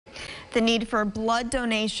The need for blood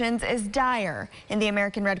donations is dire, and the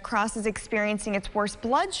American Red Cross is experiencing its worst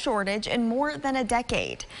blood shortage in more than a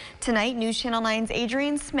decade. Tonight, News Channel 9's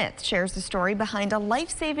Adrian Smith shares the story behind a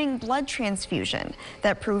life-saving blood transfusion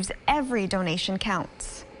that proves every donation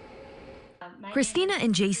counts. Christina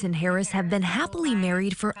and Jason Harris have been happily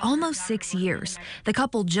married for almost 6 years. The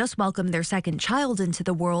couple just welcomed their second child into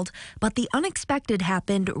the world, but the unexpected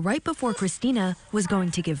happened right before Christina was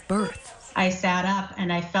going to give birth. I sat up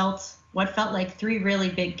and I felt what felt like 3 really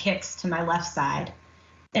big kicks to my left side,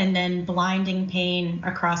 and then blinding pain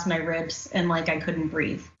across my ribs and like I couldn't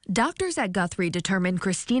breathe. Doctors at Guthrie determined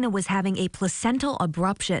Christina was having a placental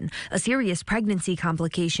abruption, a serious pregnancy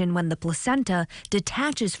complication when the placenta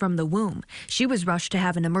detaches from the womb. She was rushed to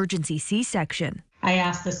have an emergency C-section. I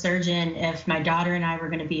asked the surgeon if my daughter and I were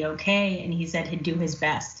going to be okay, and he said he'd do his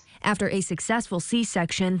best. After a successful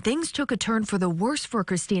C-section, things took a turn for the worse for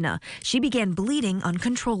Christina. She began bleeding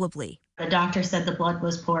uncontrollably. The doctor said the blood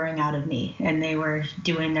was pouring out of me, and they were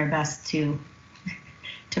doing their best to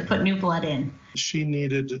put new blood in. She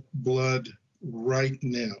needed blood right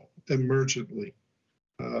now, emergently.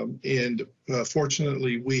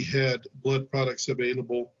 Fortunately, we had blood products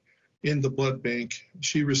available in the blood bank.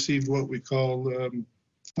 She received what we call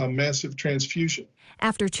a massive transfusion.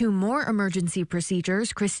 After 2 more emergency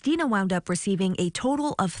procedures, Christina wound up receiving a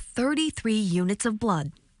total of 33 units of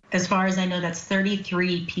blood. As far as I know, that's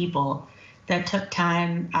 33 people that took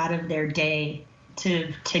time out of their day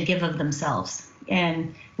to give of themselves.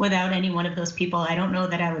 And without any one of those people, I don't know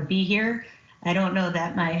that I would be here. I don't know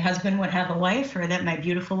that my husband would have a wife or that my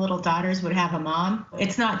beautiful little daughters would have a mom.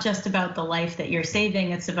 It's not just about the life that you're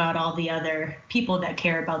saving, it's about all the other people that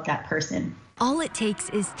care about that person. All it takes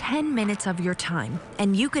is 10 minutes of your time,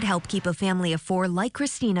 and you could help keep a family of 4 like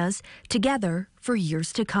Christina's together for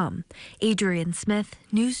years to come. Adrian Smith,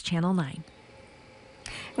 News Channel 9.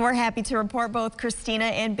 We're happy to report both Christina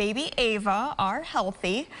and baby Ava are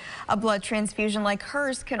healthy. A blood transfusion like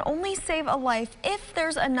hers can only save a life if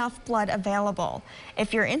there's enough blood available.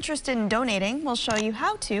 If you're interested in donating, we'll show you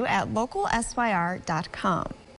how to at localsyr.com.